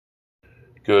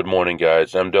Good morning,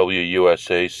 guys.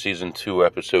 MWUSA Season 2,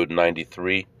 Episode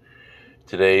 93.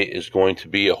 Today is going to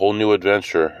be a whole new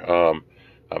adventure.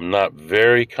 I'm not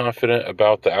very confident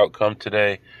about the outcome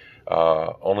today,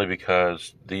 only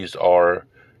because these are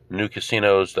new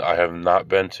casinos that I have not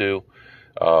been to.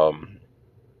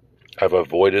 I've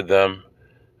avoided them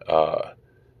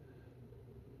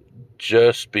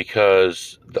just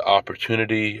because the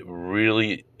opportunity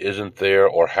really isn't there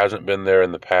or hasn't been there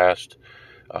in the past.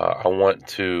 I went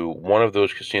to one of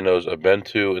those casinos I've been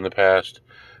to in the past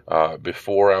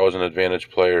before I was an Advantage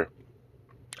player.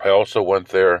 I also went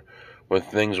there when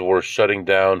things were shutting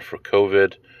down for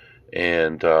COVID,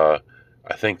 and I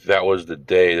think that was the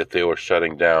day that they were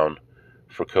shutting down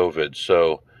for COVID.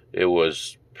 So it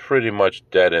was pretty much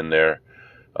dead in there.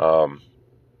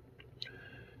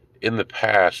 In the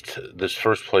past, this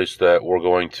first place that we're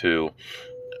going to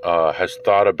has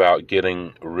thought about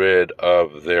getting rid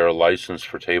of their license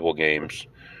for table games.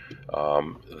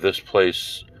 This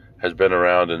place has been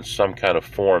around in some kind of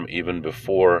form even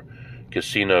before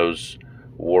casinos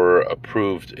were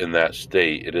approved in that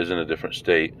state. It is in a different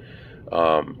state,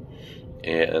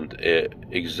 and it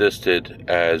existed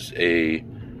as a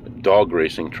dog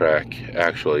racing track,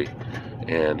 actually,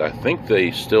 and I think they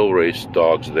still race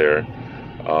dogs there.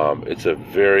 It's a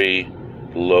very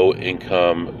low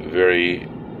income, very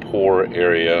poor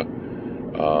area.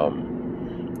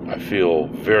 I feel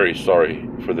very sorry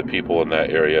for the people in that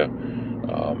area.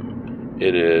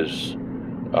 It is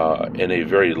in a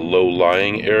very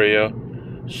low-lying area,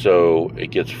 so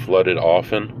it gets flooded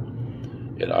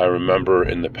often. And I remember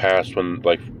in the past when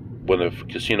the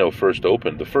casino first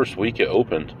opened, the first week it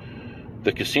opened,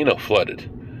 the casino flooded,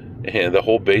 and the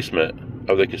whole basement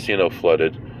of the casino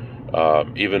flooded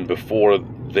even before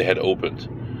they had opened.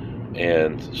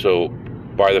 And so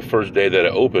by the first day that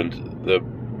it opened, the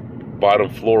bottom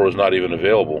floor was not even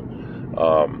available.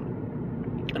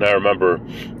 And I remember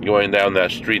going down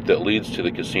that street that leads to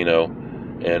the casino,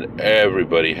 and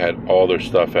everybody had all their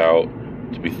stuff out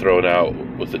to be thrown out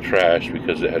with the trash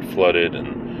because it had flooded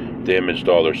and damaged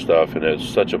all their stuff, and it's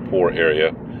such a poor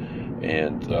area.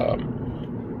 And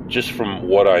just from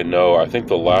what I know, I think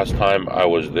the last time I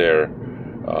was there,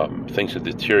 things had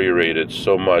deteriorated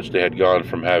so much. They had gone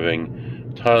from having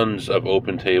tons of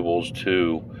open tables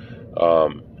to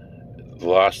the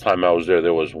last time I was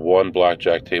there was one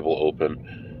blackjack table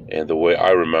open, and the way I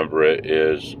remember it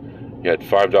is you had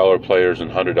 $5 players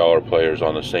and $100 players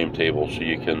on the same table, so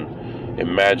you can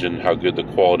imagine how good the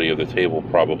quality of the table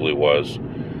probably was.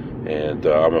 And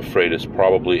I'm afraid it's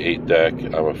probably 8 deck.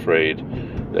 I'm afraid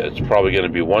that it's probably going to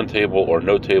be one table or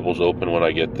no tables open when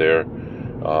I get there.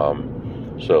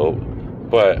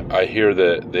 But I hear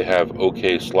that they have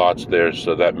okay slots there,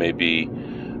 so that may be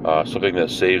something that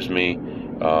saves me.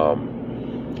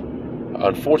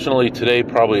 Unfortunately, today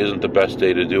probably isn't the best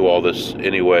day to do all this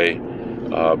anyway,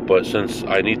 but since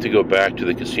I need to go back to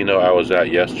the casino I was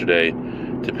at yesterday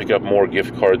to pick up more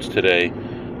gift cards today,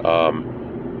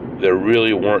 there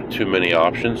really weren't too many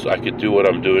options. I could do what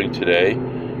I'm doing today,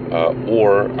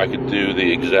 or I could do the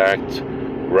exact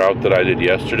route that I did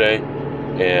yesterday,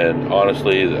 and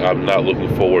honestly, I'm not looking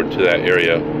forward to that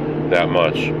area that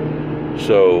much.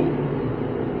 So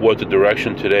what the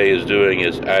direction today is doing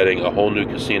is adding a whole new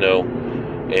casino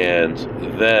and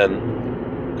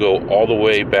then go all the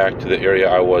way back to the area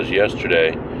I was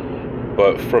yesterday,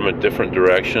 but from a different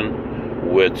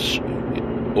direction, which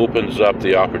opens up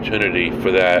the opportunity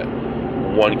for that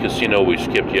one casino we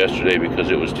skipped yesterday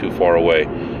because it was too far away,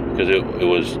 because it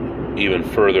was even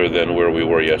further than where we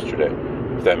were yesterday,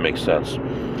 if that makes sense.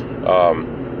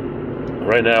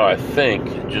 Right now, I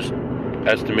think, just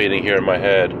estimating here in my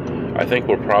head, I think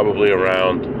we're probably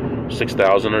around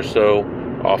 6,000 or so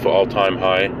off of all-time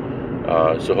high,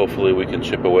 so hopefully we can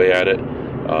chip away at it.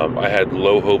 I had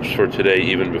low hopes for today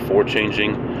even before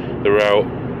changing the route.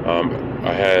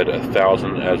 I had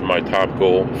 1,000 as my top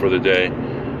goal for the day,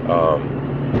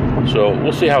 so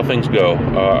we'll see how things go.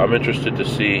 I'm interested to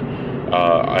see.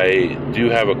 I do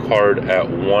have a card at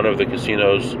one of the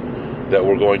casinos that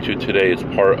we're going to today. It's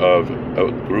part of a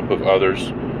group of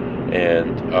others,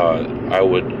 and I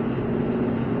would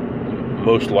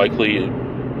most likely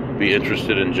be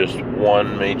interested in just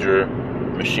one major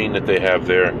machine that they have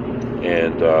there,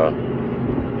 and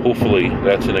hopefully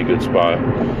that's in a good spot.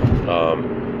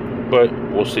 But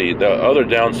we'll see. The other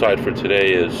downside for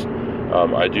today is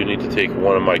I do need to take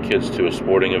one of my kids to a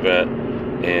sporting event,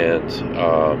 and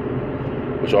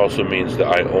which also means that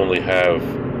I only have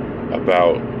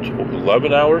about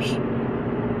 11 hours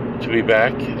to be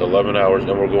back. 11 hours,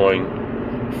 and we're going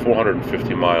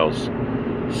 450 miles.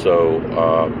 So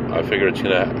I figure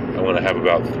I'm gonna have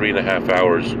about 3.5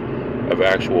 hours of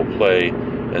actual play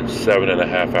and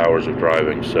 7.5 hours of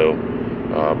driving. So,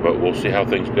 but we'll see how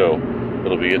things go.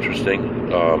 It'll be interesting.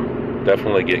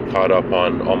 Definitely get caught up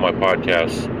on all my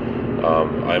podcasts.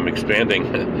 I'm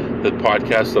expanding the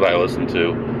podcasts that I listen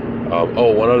to.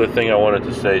 One other thing I wanted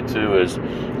to say too is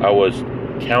I was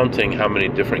counting how many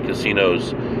different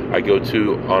casinos I go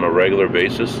to on a regular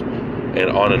basis, and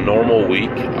on a normal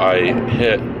week I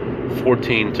hit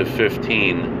 14 to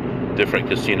 15 different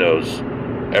casinos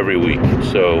every week.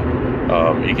 So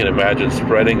you can imagine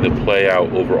spreading the play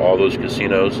out over all those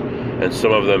casinos, and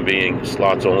some of them being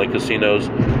slots only casinos,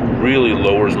 really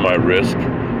lowers my risk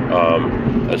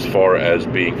as far as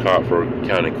being caught for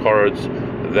counting cards.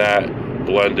 That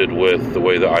blended with the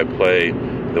way that I play,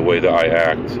 the way that I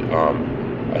act,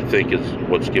 I think is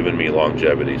what's given me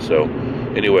longevity. So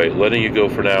anyway, letting you go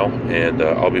for now, and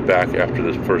I'll be back after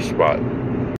this first spot.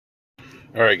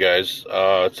 All right, guys,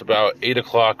 it's about 8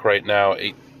 o'clock right now,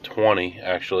 8:20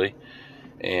 actually,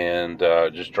 and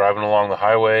just driving along the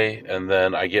highway, and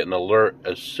then I get an alert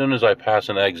as soon as I pass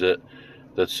an exit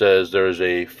that says there's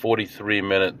a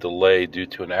 43-minute delay due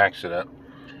to an accident.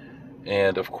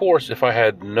 And of course, if I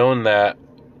had known that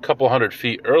a couple hundred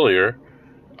feet earlier,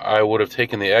 I would have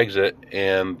taken the exit,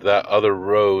 and that other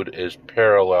road is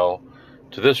parallel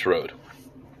to this road.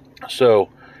 So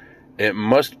it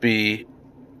must be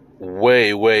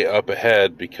way, way up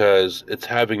ahead, because it's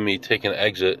having me take an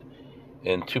exit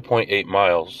in 2.8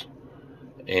 miles,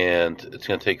 and it's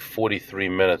going to take 43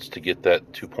 minutes to get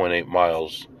that 2.8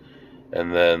 miles.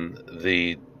 And then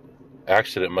the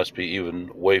accident must be even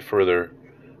way further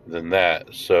than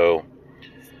that. So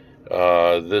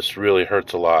this really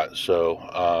hurts a lot. So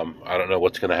I don't know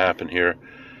what's going to happen here.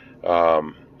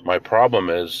 My problem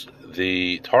is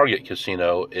the Target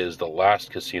casino is the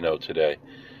last casino today.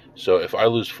 So if I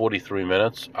lose 43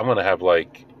 minutes, I'm going to have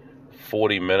like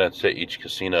 40 minutes at each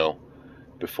casino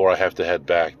before I have to head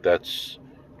back. That's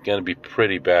going to be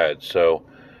pretty bad. So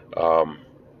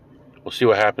we'll see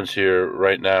what happens here.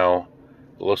 Right now,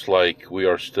 it looks like we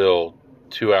are still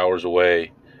 2 hours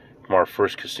away from our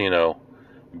first casino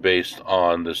based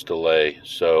on this delay.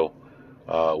 So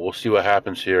we'll see what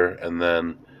happens here, and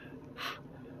then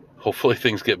hopefully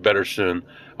things get better soon.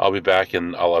 I'll be back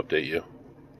and I'll update you.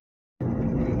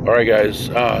 All right, guys,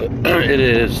 it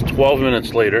is 12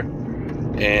 minutes later,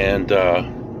 and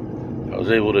I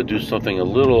was able to do something a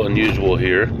little unusual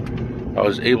here. I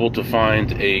was able to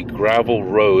find a gravel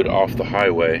road off the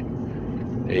highway,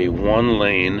 a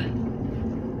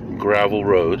one-lane gravel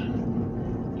road.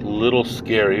 A little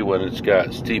scary when it's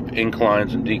got steep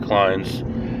inclines and declines,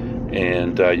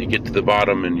 and you get to the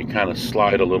bottom and you kind of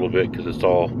slide a little bit because it's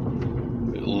all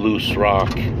loose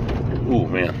rock. Ooh,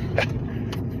 man.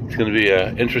 It's going to be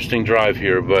an interesting drive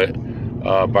here, but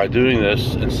by doing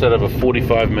this, instead of a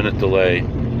 45-minute delay,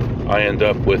 I end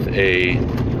up with a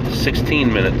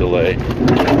 16-minute delay.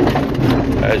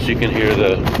 As you can hear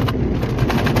the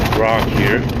rock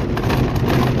here.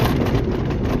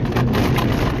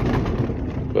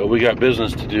 But we got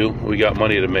business to do. We got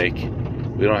money to make.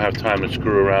 We don't have time to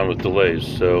screw around with delays.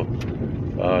 So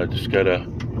just gotta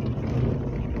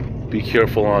be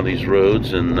careful on these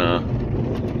roads and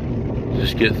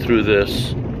just get through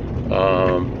this.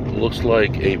 Looks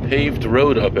like a paved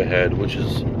road up ahead, which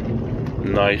is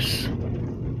nice.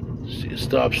 See a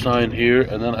stop sign here,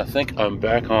 and then I think I'm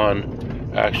back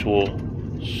on actual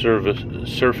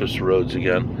surface roads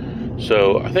again.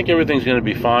 So I think everything's going to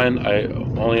be fine. I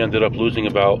only ended up losing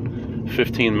about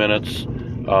 15 minutes.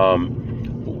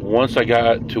 Once I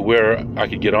got to where I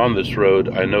could get on this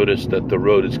road, I noticed that the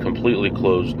road is completely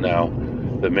closed now,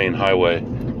 the main highway.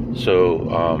 So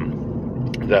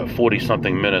that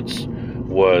 40-something minutes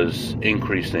was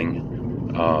increasing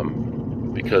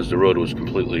because the road was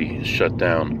completely shut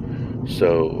down.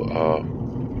 So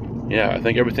yeah, I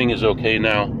think everything is okay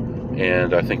now,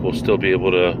 and I think we'll still be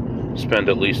able to spend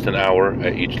at least an hour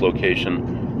at each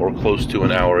location, or close to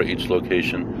an hour at each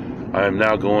location. I am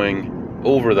now going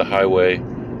over the highway,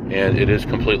 and it is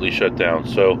completely shut down.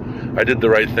 So I did the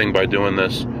right thing by doing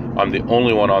this. I'm the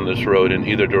only one on this road in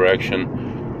either direction.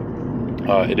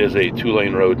 It is a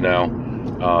 2-lane road now,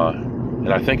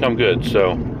 and I think I'm good.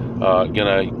 So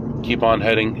gonna keep on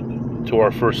heading to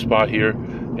our first spot here,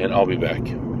 and I'll be back.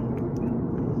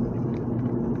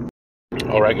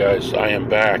 Alright, guys, I am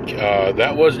back.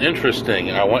 That was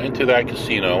interesting. I went into that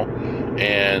casino,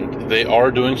 and they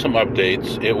are doing some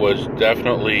updates. It was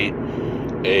definitely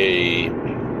a,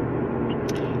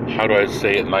 how do I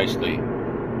say it nicely,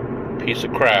 piece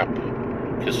of crap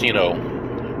casino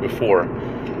before.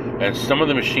 And some of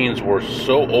the machines were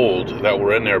so old that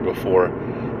were in there before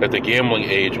that the gambling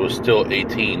age was still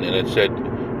 18, and it said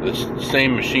the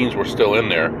same machines were still in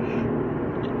there,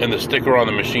 and the sticker on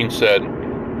the machine said,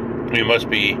 "You must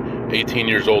be 18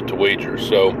 years old to wager."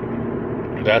 So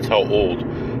that's how old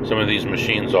some of these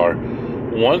machines are.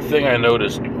 One thing I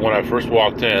noticed when I first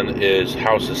walked in is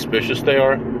how suspicious they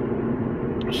are.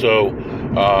 So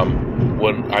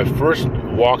when I first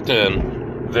walked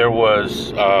in, there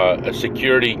was a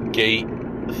security gate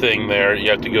thing there you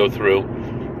have to go through,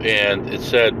 and it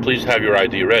said, "Please have your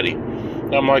ID ready."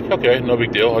 And I'm like, okay, no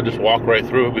big deal. I'll just walk right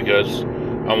through because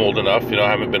I'm old enough. I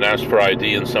haven't been asked for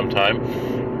ID in some time.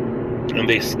 And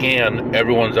they scan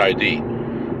everyone's ID.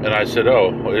 And I said,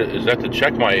 "Oh, is that to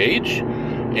check my age?"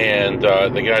 And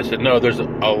the guy said, "No, there's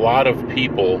a lot of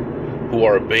people who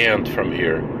are banned from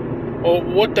here." Well,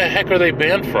 what the heck are they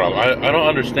banned from? I don't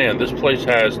understand. This place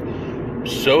has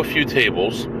so few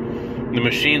tables. The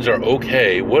machines are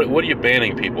okay. What are you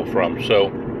banning people from?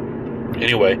 So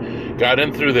anyway, got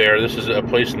in through there. This is a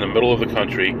place in the middle of the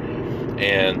country,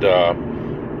 and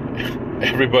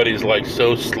everybody's like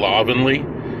so slovenly,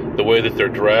 the way that they're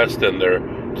dressed, and their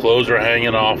clothes are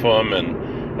hanging off them,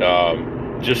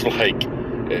 and just like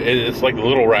it's like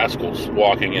little rascals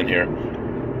walking in here.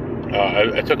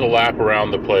 I took a lap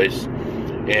around the place,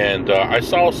 and I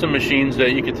saw some machines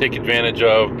that you could take advantage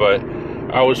of, but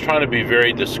I was trying to be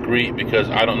very discreet because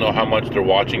I don't know how much they're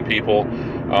watching people.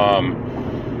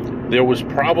 There was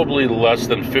probably less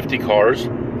than 50 cars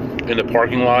in the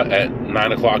parking lot at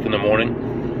 9 o'clock in the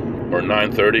morning, or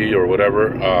 9:30 or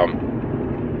whatever.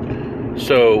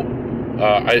 So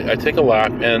I take a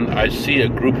lap, and I see a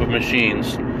group of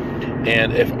machines,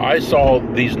 and if I saw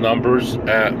these numbers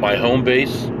at my home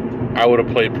base, I would have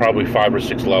played probably 5 or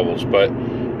 6 levels, but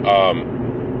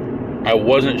I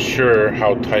wasn't sure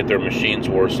how tight their machines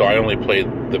were, so I only played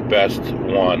the best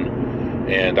one,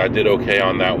 and I did okay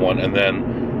on that one. And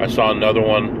then I saw another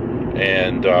one,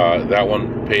 and that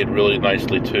one paid really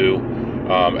nicely too,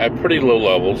 at pretty low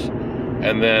levels.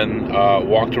 And then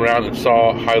walked around and saw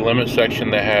a high limit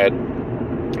section that had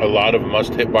a lot of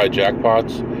must hit by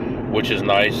jackpots, which is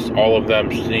nice. All of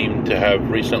them seem to have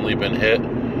recently been hit.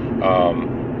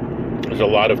 There's a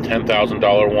lot of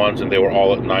 $10,000 ones, and they were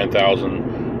all at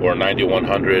 9,000 or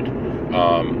 9,100.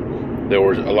 There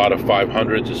was a lot of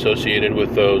 500s associated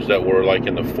with those that were like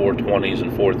in the 420s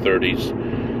and 430s.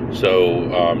 So,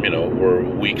 we're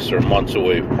weeks or months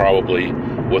away probably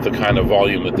with the kind of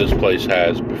volume that this place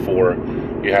has before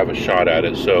you have a shot at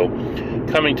it. So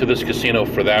coming to this casino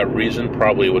for that reason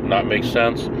probably would not make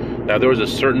sense. Now, there was a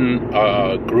certain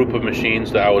group of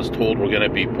machines that I was told were going to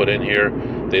be put in here.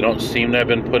 They don't seem to have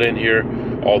been put in here,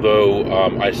 although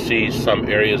I see some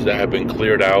areas that have been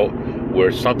cleared out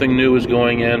where something new is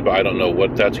going in, but I don't know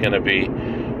what that's going to be.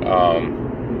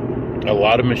 A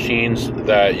lot of machines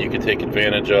that you could take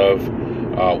advantage of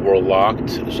were locked,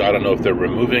 so I don't know if they're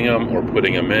removing them or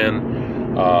putting them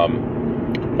in.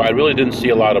 But I really didn't see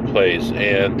a lot of plays,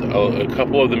 and a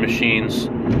couple of the machines,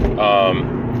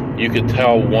 you could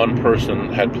tell one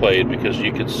person had played because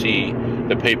you could see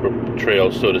the paper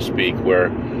trail, so to speak, where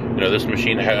this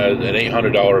machine had an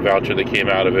 $800 voucher that came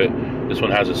out of it. This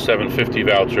one has a $750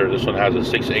 voucher. This one has a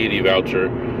 $680 voucher.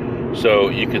 So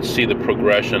you could see the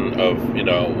progression of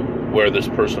where this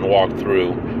person walked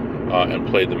through and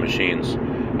played the machines.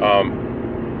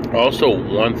 Also,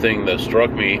 one thing that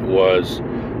struck me was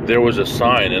there was a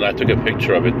sign, and I took a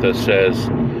picture of it, that says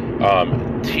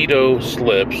Tito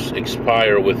slips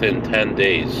expire within 10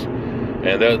 days.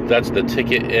 And that's the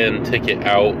ticket in, ticket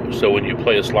out. So when you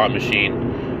play a slot machine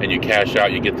and you cash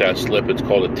out, you get that slip. It's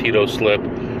called a Tito slip,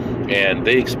 and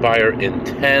they expire in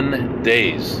 10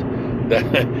 days.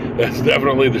 That's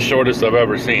definitely the shortest I've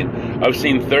ever seen. I've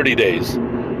seen 30 days,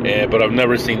 but I've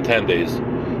never seen 10 days.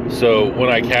 So when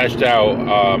I cashed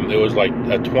out, it was like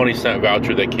a 20-cent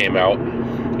voucher that came out,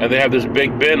 and they have this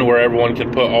big bin where everyone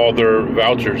can put all their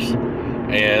vouchers.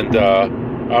 And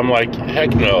I'm like,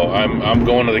 heck no, I'm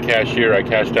going to the cashier. I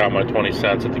cashed out my 20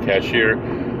 cents at the cashier,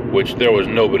 which there was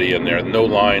nobody in there, no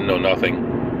line, no nothing.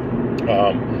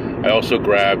 I also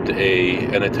grabbed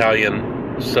an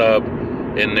Italian sub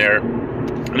in there,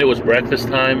 and it was breakfast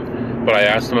time, but I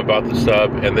asked them about the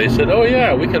sub, and they said, oh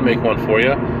yeah, we can make one for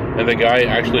you. And the guy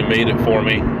actually made it for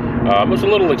me. It was a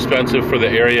little expensive for the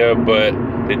area, but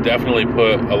they definitely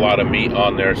put a lot of meat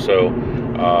on there, so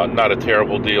not a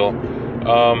terrible deal.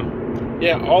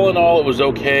 Yeah, all in all, it was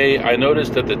okay. I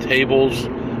noticed that the tables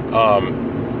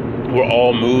were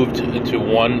all moved into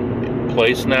one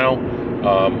place now,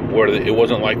 where it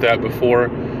wasn't like that before.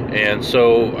 And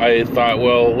so I thought,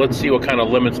 well, let's see what kind of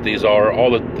limits these are.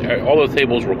 All the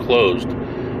tables were closed,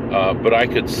 but I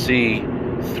could see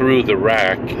through the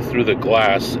rack, through the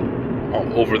glass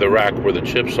over the rack where the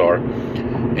chips are.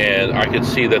 and I could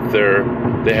see that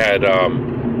they had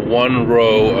one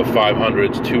row of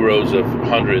 500s, two rows of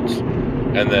hundreds,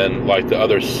 and then like the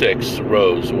other 6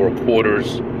 rows were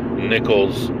quarters,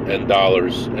 nickels, and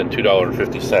dollars, and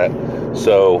 $2.50.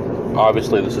 So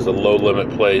obviously this is a low limit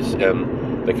place,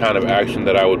 and the kind of action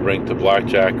that I would bring to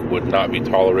blackjack would not be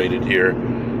tolerated here.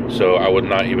 So I would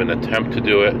not even attempt to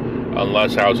do it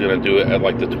unless I was going to do it at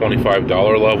like the $25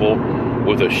 level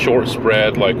with a short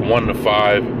spread, like 1 to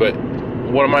 5. But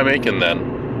what am I making then?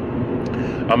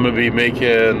 I'm going to be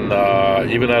making,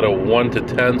 even at a 1 to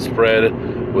 10 spread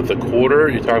with a quarter,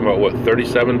 you're talking about what,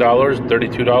 $37,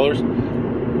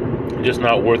 $32? Just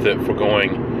not worth it for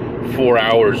going 4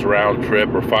 hours round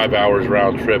trip or 5 hours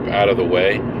round trip out of the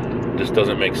way. It just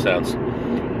doesn't make sense.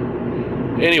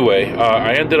 Anyway,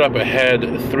 I ended up ahead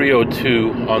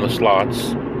 302 on the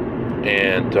slots,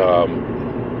 and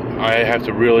I have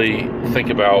to really think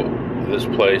about this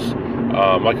place.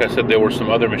 Like I said, there were some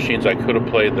other machines I could have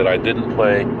played that I didn't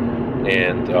play,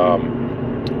 and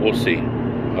we'll see.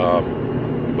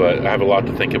 But I have a lot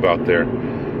to think about there.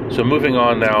 So moving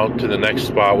on now to the next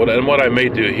spot. What I may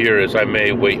do here is I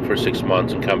may wait for 6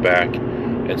 months and come back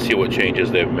and see what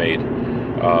changes they've made.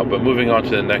 But moving on to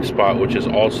the next spot, which is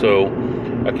also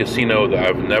a casino that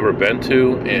I've never been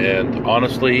to, and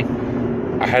honestly,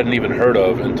 I hadn't even heard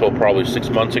of until probably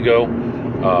 6 months ago.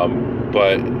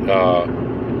 But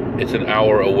it's an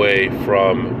hour away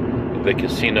from the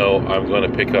casino I'm going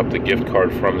to pick up the gift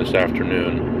card from this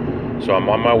afternoon. So I'm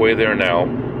on my way there now.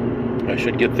 I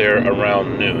should get there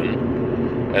around noon.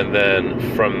 And then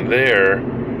from there,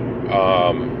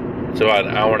 it's about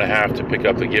an hour and a half to pick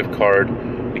up the gift card.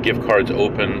 The gift card's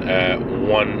open at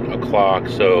 1 o'clock,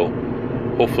 so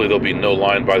hopefully there'll be no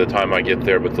line by the time I get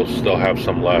there, but they'll still have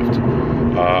some left.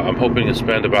 I'm hoping to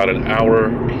spend about an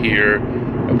hour here.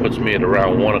 It puts me at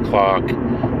around 1 o'clock.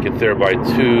 Get there by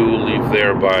 2, leave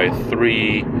there by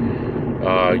 3,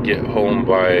 get home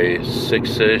by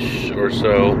 6-ish or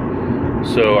so.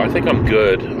 So I think I'm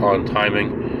good on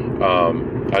timing.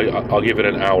 I'll give it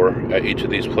an hour at each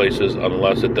of these places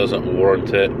unless it doesn't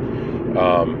warrant it.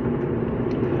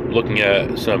 Looking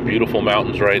at some beautiful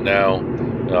mountains right now,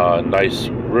 nice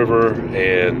river,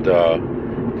 and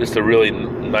just a really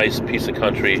nice piece of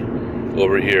country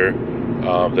over here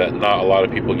that not a lot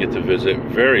of people get to visit.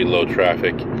 Very low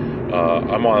traffic.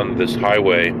 I'm on this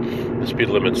highway. The speed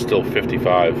limit's still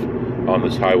 55 on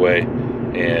this highway,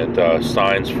 and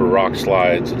signs for rock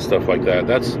slides and stuff like that.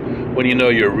 That's when you know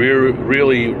you're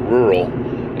really rural,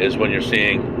 is when you're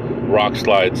seeing rock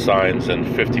slide signs and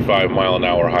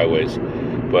 55-mile-an-hour highways.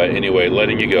 But anyway,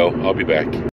 letting you go. I'll be back.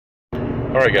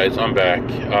 Alright guys, I'm back.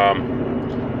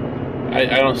 I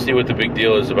don't see what the big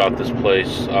deal is about this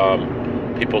place.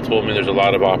 People told me there's a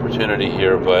lot of opportunity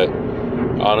here, but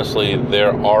honestly,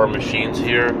 there are machines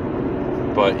here.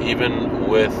 But even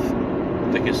with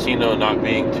the casino not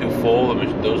being too full,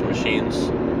 those machines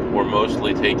were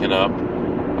mostly taken up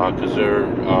because they're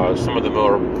some of the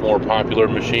more popular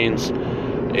machines,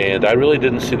 and I really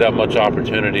didn't see that much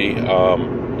opportunity.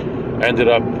 I ended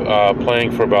up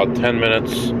playing for about 10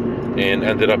 minutes and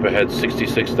ended up ahead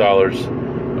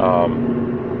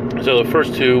 $66. So the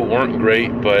first 2 weren't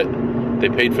great, but they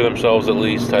paid for themselves at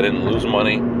least. I didn't lose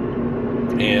money,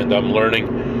 and I'm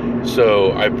learning.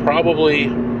 So I probably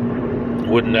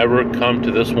would never come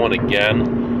to this one again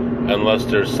unless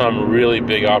there's some really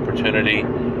big opportunity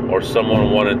or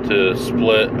someone wanted to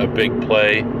split a big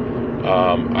play.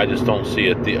 I just don't see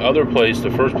it. The other place,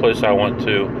 the first place I went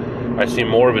to, I see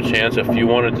more of a chance if you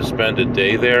wanted to spend a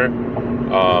day there.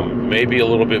 Maybe a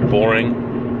little bit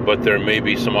boring, but there may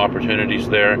be some opportunities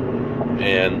there.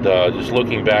 And just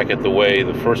looking back at the way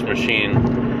the first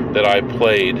machine that I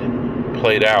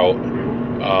played out,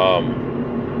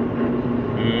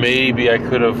 maybe I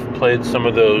could have played some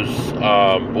of those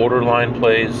borderline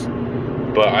plays,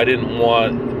 but I didn't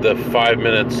want the 5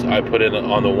 minutes I put in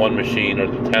on the one machine or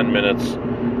the 10 minutes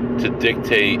to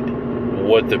dictate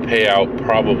what the payout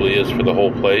probably is for the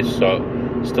whole place.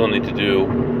 So still need to do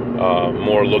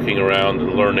more looking around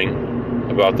and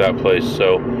learning about that place.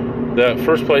 So the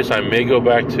first place I may go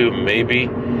back to, maybe,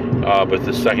 but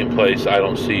the second place I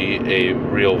don't see a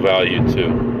real value to.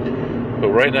 But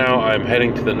right now I'm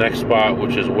heading to the next spot,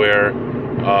 which is where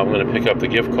I'm going to pick up the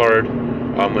gift card.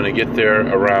 I'm going to get there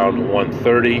around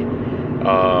 1:30.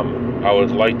 I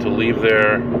would like to leave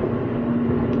there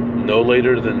no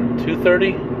later than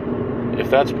 2:30, if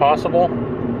that's possible.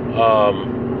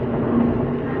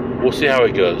 We'll see how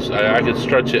it goes. I could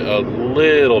stretch it a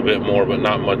little bit more, but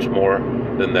not much more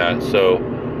than that. So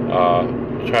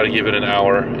try to give it an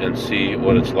hour and see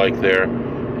what it's like there,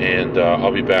 and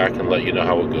I'll be back and let you know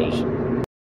how it goes.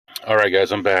 Alright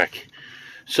guys, I'm back.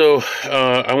 So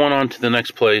I went on to the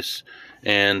next place,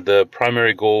 and the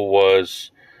primary goal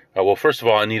was, well, first of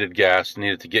all, I needed gas. I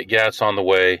needed to get gas on the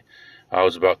way. I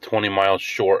was about 20 miles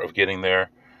short of getting there,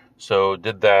 so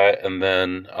did that, and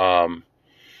then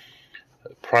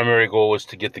primary goal was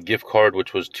to get the gift card,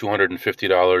 which was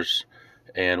 $250.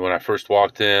 And when I first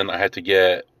walked in, I had to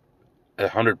get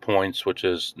 100 points, which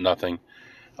is nothing.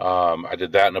 I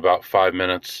did that in about 5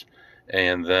 minutes,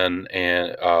 and then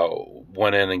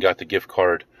went in and got the gift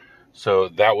card. So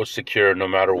that was secure no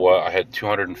matter what. I had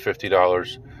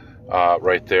 $250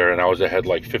 right there, and I was ahead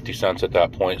like 50 cents at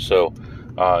that point. So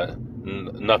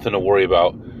nothing to worry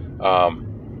about.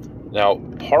 Now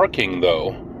parking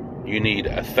though, you need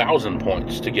 1,000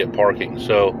 points to get parking.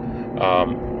 So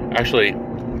actually,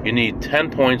 you need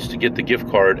 10 points to get the gift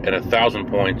card and 1,000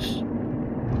 points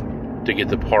to get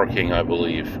the parking, I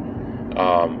believe.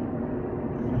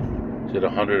 Is it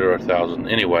 100 or 1,000?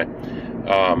 Anyway,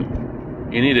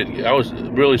 you needed. I was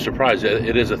really surprised.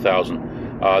 It is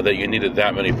 1,000 that you needed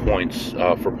that many points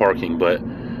for parking. But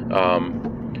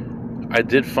I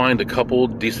did find a couple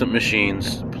decent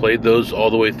machines, played those all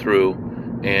the way through,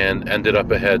 and ended up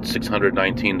ahead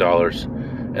 $619.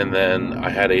 And then I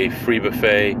had a free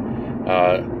buffet.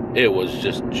 It was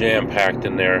just jam-packed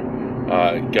in there.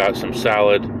 Got some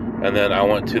salad, and then I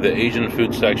went to the Asian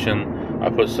food section. I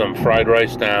put some fried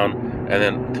rice down, and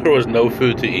then there was no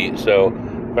food to eat. So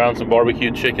found some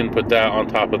barbecue chicken, put that on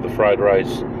top of the fried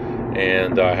rice,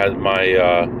 and I had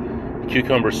my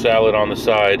cucumber salad on the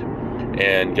side,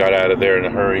 and got out of there in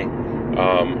a hurry.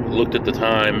 Looked at the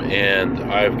time, and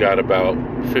I've got about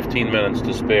 15 minutes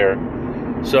to spare,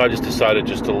 so I just decided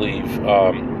just to leave.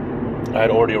 I had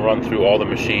already run through all the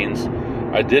machines.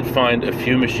 I did find a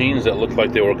few machines that looked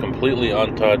like they were completely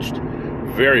untouched.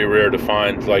 Very rare to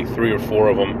find like 3 or 4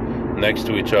 of them next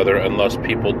to each other unless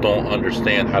people don't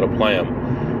understand how to play them,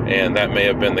 and that may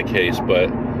have been the case.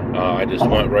 But I just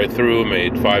went right through,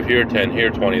 made 5 here, 10 here,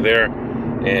 20 there,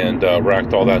 and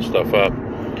racked all that stuff up.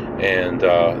 And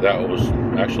that was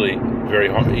actually very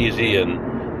easy and,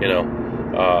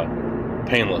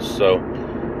 painless. So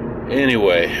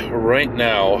anyway, right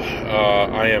now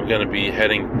I am going to be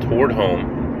heading toward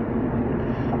home.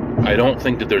 I don't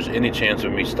think that there's any chance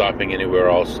of me stopping anywhere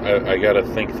else. I got to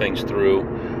think things through.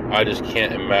 I just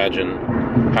can't imagine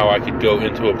how I could go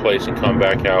into a place and come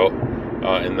back out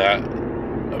in that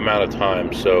amount of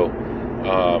time. So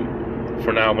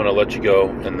for now, I'm going to let you go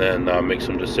and then make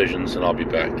some decisions, and I'll be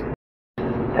back.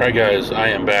 Alright guys, I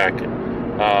am back.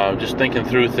 Just thinking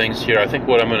through things here. I think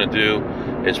what I'm going to do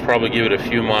is probably give it a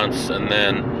few months and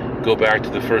then go back to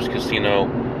the first casino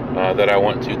that I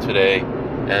went to today,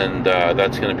 and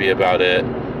that's going to be about it.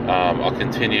 I'll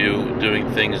continue doing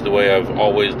things the way I've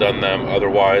always done them.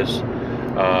 Otherwise,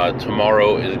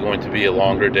 tomorrow is going to be a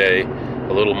longer day,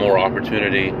 a little more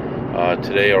opportunity.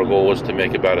 Today our goal was to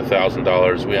make about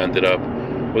 $1,000. We ended up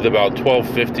with about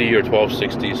 $1,250 or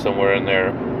 $1,260, somewhere in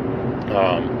there.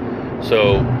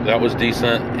 So that was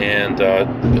decent, and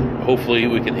hopefully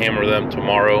we can hammer them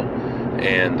tomorrow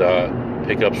and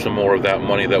pick up some more of that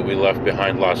money that we left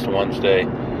behind last Wednesday.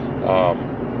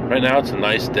 Right now it's a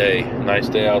nice day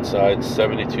outside,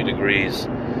 72 degrees,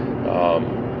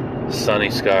 sunny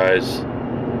skies,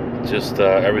 just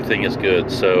everything is good.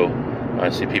 So I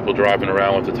see people driving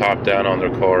around with the top down on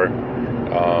their car.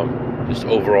 Just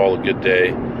overall a good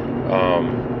day.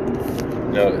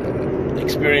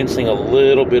 Experiencing a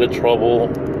little bit of trouble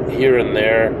here and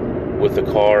there with the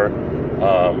car.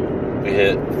 We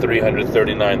hit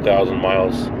 339,000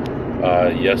 miles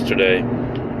yesterday,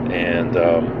 and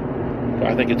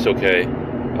I think it's okay.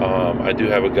 I do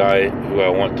have a guy who I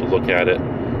want to look at it,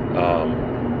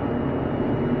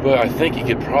 but I think he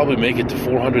could probably make it to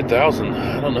 400,000.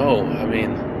 I don't know. I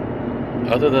mean,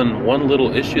 other than one little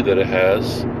issue that it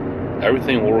has,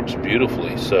 everything works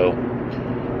beautifully. So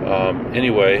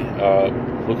anyway,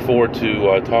 look forward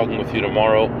to talking with you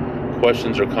tomorrow.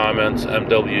 Questions or comments,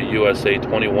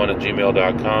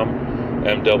 mwusa21@gmail.com,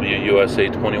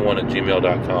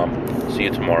 mwusa21@gmail.com. See you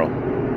tomorrow.